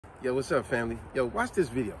Yo, what's up, family? Yo, watch this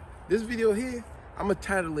video. This video here, I'm going to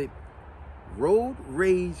title it Road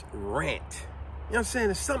Rage Rant. You know what I'm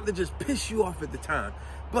saying? It's something that just piss you off at the time.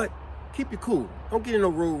 But keep it cool. Don't get into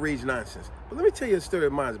no road rage nonsense. But let me tell you a story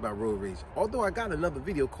of mine about road rage. Although I got another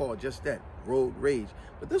video called just that, Road Rage.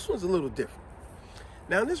 But this one's a little different.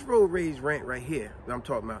 Now, this road rage rant right here that I'm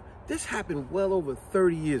talking about, this happened well over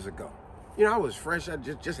 30 years ago. You know, I was fresh. I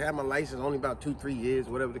just had my license only about 2-3 years,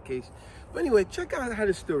 whatever the case. But anyway, check out how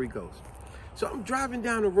this story goes. So I'm driving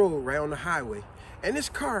down the road right on the highway, and this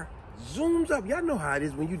car zooms up. Y'all know how it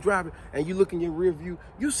is when you drive and you look in your rear view,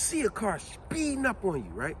 you see a car speeding up on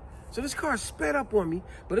you, right? So this car sped up on me,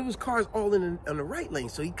 but it was cars all on the right lane,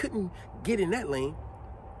 so he couldn't get in that lane.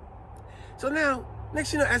 So now,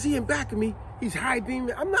 next thing you know, as he in back of me, he's high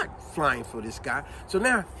beaming. I'm not flying for this guy. So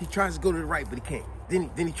now he tries to go to the right, but he can't. Then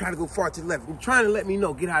he tried to go far to the left. He's trying to let me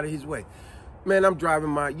know, get out of his way. Man, I'm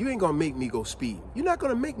driving you ain't gonna make me go speed. You're not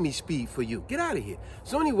gonna make me speed for you. Get out of here.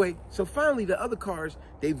 So anyway, so finally the other cars,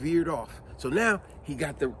 they veered off. So now he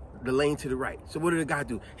got the lane to the right. So what did the guy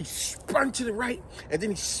do? He spun to the right, and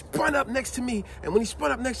then he spun up next to me. And when he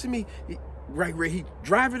spun up next to me, right where he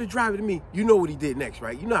driver to me, you know what he did next,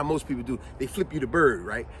 right? You know how most people do. They flip you the bird,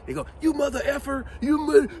 right? They go, you mother effer,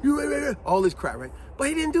 you all this crap, right? But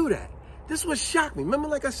he didn't do that. This was shocked me. Remember,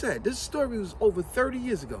 like I said, this story was over 30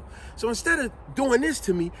 years ago. So instead of doing this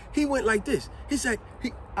to me, he went like this. He said,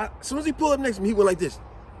 as soon as he pulled up next to me, he went like this.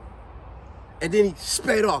 And then he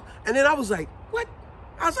sped off. And then I was like, what?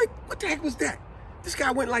 I was like, what the heck was that? This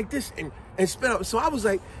guy went like this and sped up. So I was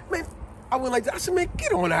like, man, I went like that. I said, man,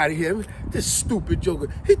 get on out of here. Man. This stupid joker.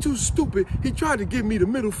 He too stupid. He tried to give me the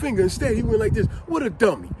middle finger. Instead, he went like this. What a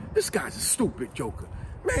dummy. This guy's a stupid joker.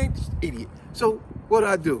 Man, just idiot. So what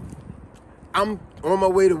I do? I'm on my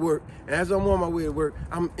way to work, and as I'm on my way to work,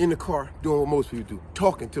 I'm in the car doing what most people do,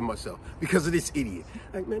 talking to myself because of this idiot.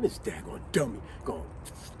 Like, man, this daggone dummy gonna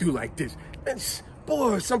do like this. And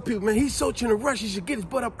boy, some people, man, he's so in a rush, he should get his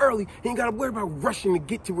butt up early. He ain't gotta worry about rushing to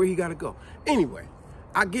get to where he gotta go. Anyway,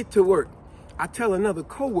 I get to work. I tell another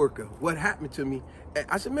coworker what happened to me.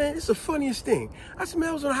 I said, man, it's the funniest thing. I said,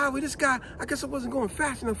 man, I was on the highway. This guy, I guess I wasn't going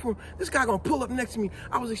fast enough for him. This guy gonna pull up next to me.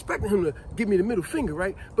 I was expecting him to give me the middle finger,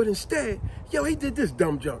 right? But instead, yo, he did this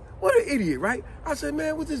dumb junk. What an idiot, right? I said,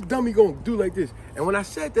 man, what's this dummy gonna do like this? And when I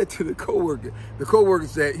said that to the coworker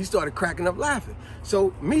said, he started cracking up laughing.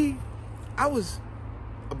 So me, I was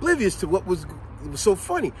oblivious to what was so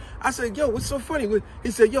funny. I said, yo, what's so funny?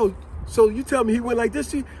 He said, yo, so you tell me he went like this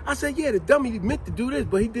to you? I said, yeah, the dummy meant to do this,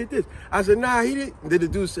 but he did this. I said, nah, he didn't. Then the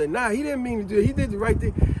dude said, nah, he didn't mean to do it. He did the right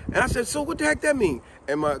thing. And I said, so what the heck that mean?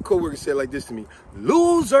 And my coworker said like this to me,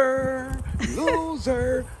 loser,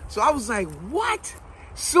 loser. So I was like, what?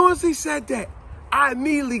 Soon as he said that, I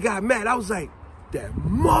immediately got mad. I was like, that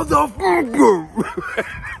motherfucker.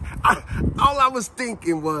 All I was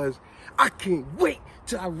thinking was, I can't wait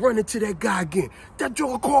till I run into that guy again. That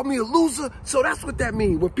joker called me a loser, so that's what that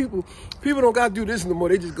means. When people don't gotta do this no more,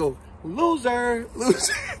 they just go, loser,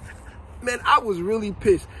 loser. Man, I was really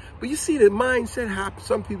pissed. But you see the mindset, how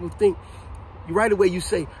some people think, right away you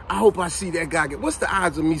say, I hope I see that guy again. What's the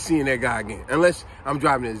odds of me seeing that guy again? Unless I'm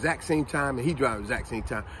driving the exact same time and he driving the exact same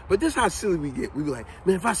time. But this is how silly we get. We be like,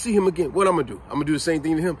 man, if I see him again, what I'm gonna do? I'm gonna do the same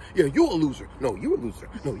thing to him. Yeah, you're a loser. No, you're a loser.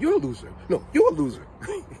 No, you're a loser. No, you're a loser.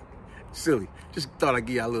 Silly. Just thought I'd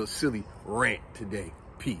give y'all a little silly rant today.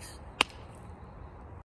 Peace.